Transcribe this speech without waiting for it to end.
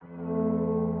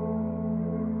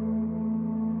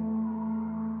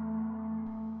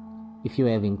If you're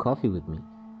having coffee with me,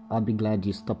 I'll be glad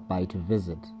you stopped by to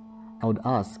visit. I would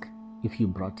ask if you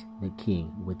brought the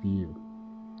king with you.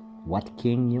 What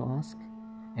king, you ask?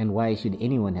 And why should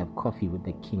anyone have coffee with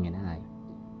the king and I?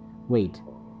 Wait,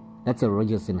 that's a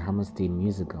Rodgers and Hammerstein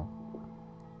musical.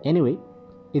 Anyway,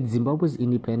 it's Zimbabwe's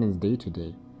Independence Day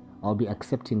today. I'll be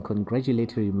accepting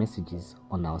congratulatory messages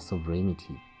on our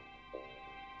sovereignty.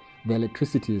 The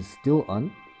electricity is still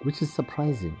on, which is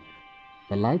surprising.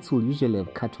 The lights will usually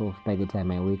have cut off by the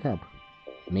time I wake up.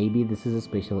 Maybe this is a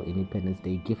special Independence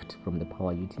Day gift from the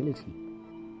power utility.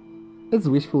 It's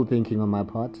wishful thinking on my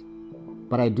part,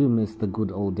 but I do miss the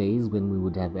good old days when we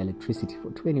would have electricity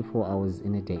for 24 hours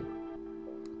in a day.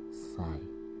 Sigh.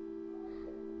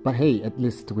 But hey, at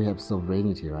least we have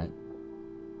sovereignty, right?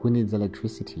 Who needs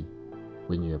electricity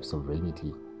when you have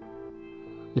sovereignty?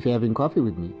 If you're having coffee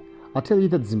with me, I'll tell you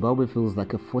that Zimbabwe feels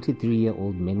like a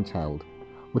 43-year-old man-child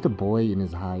with a boy in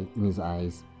his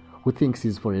eyes who thinks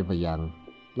he's forever young,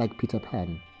 like Peter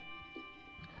Pan.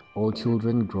 All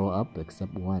children grow up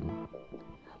except one,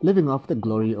 living off the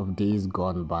glory of days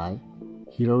gone by,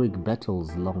 heroic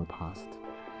battles long past,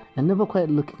 and never quite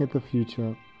looking at the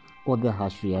future or the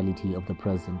harsh reality of the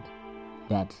present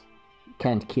that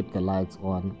can't keep the lights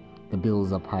on, the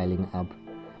bills are piling up,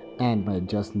 and might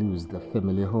just lose the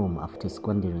family home after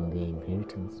squandering their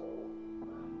inheritance.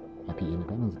 Happy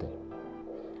Independence Day.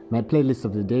 My playlist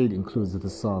of the day includes the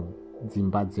song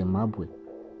Zimbabwe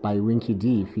by Winky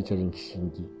D featuring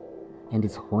Shingi, and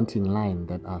its haunting line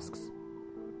that asks,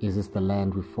 is this the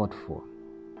land we fought for,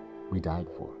 we died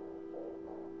for?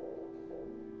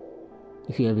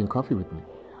 If you're having coffee with me,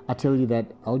 I'll tell you that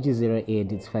Al Jazeera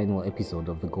aired its final episode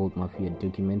of the Gold Mafia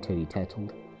documentary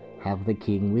titled Have the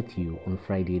King With You on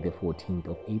Friday the 14th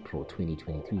of April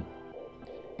 2023.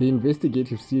 The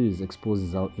investigative series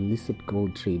exposes how illicit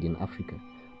gold trade in Africa,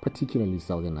 particularly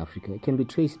Southern Africa, can be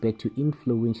traced back to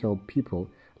influential people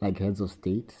like heads of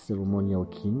state, ceremonial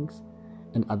kings,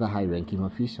 and other high-ranking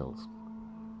officials.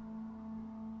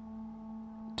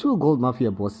 Two gold mafia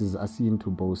bosses are seen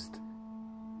to boast,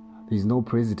 "There's no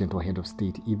president or head of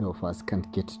state either of us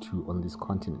can't get to on this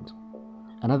continent."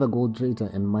 Another gold trader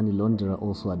and money launderer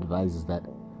also advises that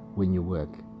when you work,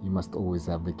 you must always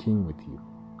have the king with you,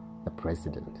 the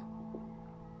president.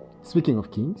 Speaking of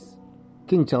kings,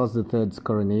 King Charles III's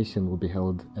coronation will be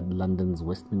held at London's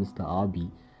Westminster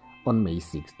Abbey on May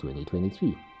 6,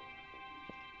 2023.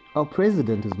 Our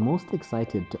president is most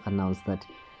excited to announce that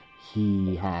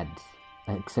he had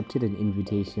accepted an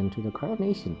invitation to the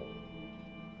coronation.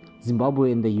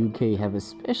 Zimbabwe and the UK have a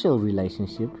special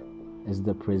relationship, as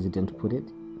the president put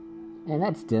it, and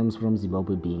that stems from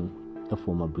Zimbabwe being a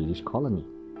former British colony.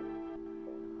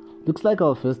 Looks like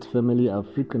our first family are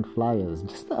frequent flyers.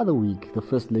 Just the other week, the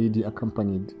First Lady,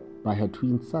 accompanied by her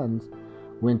twin sons,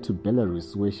 went to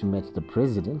Belarus where she met the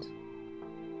president.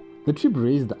 The trip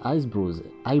raised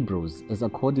eyebrows as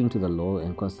according to the law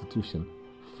and constitution,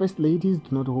 First Ladies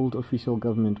do not hold official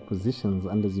government positions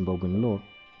under Zimbabwean law,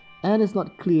 and it's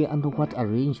not clear under what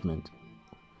arrangement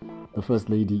the First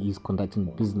Lady is conducting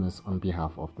business on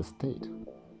behalf of the state.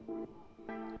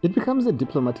 It becomes a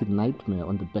diplomatic nightmare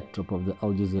on the backdrop of the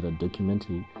Al Jazeera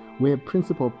documentary, where a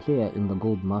principal player in the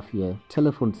gold mafia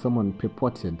telephoned someone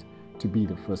purported to be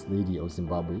the First Lady of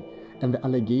Zimbabwe, and the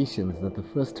allegations that the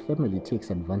first family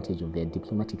takes advantage of their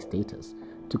diplomatic status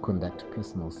to conduct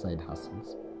personal side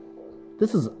hustles.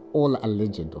 This is all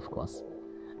alleged, of course,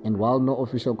 and while no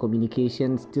official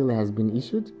communication still has been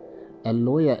issued, a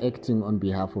lawyer acting on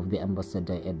behalf of the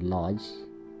ambassador at large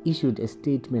issued a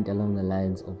statement along the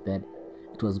lines of that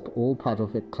it was all part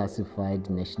of a classified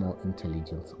national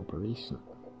intelligence operation.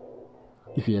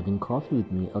 If you're having coffee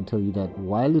with me, I'll tell you that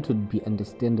while it would be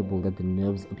understandable that the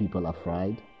nerves of people are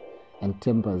fried and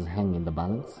tempers hang in the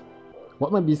balance,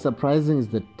 what might be surprising is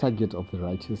the target of the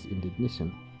righteous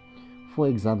indignation. For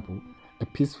example, a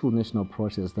peaceful national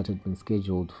protest that had been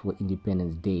scheduled for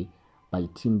Independence Day by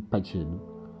Team Pachelu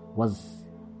was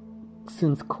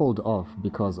since called off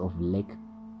because of lack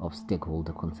of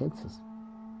stakeholder consensus.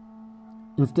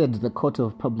 Instead, the court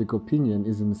of public opinion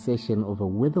is in session over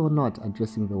whether or not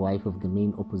addressing the wife of the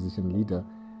main opposition leader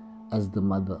as the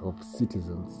mother of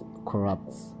citizens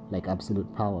corrupts like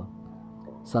absolute power.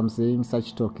 Some saying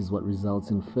such talk is what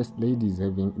results in first ladies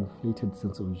having inflated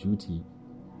sense of duty,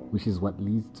 which is what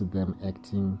leads to them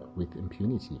acting with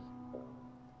impunity.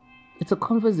 It's a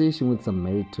conversation with some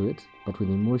merit to it, but when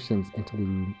emotions enter the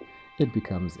room, it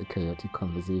becomes a chaotic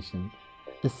conversation,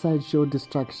 a sideshow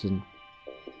distraction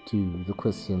to the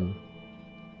question,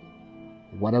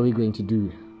 what are we going to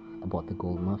do about the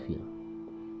gold mafia?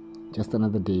 Just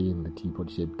another day in the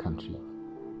teapot-shaped country.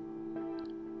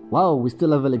 Wow, we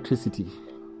still have electricity.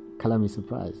 Color me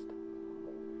surprised.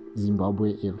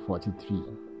 Zimbabwe Air 43.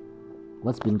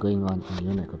 What's been going on in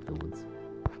your neck of the woods?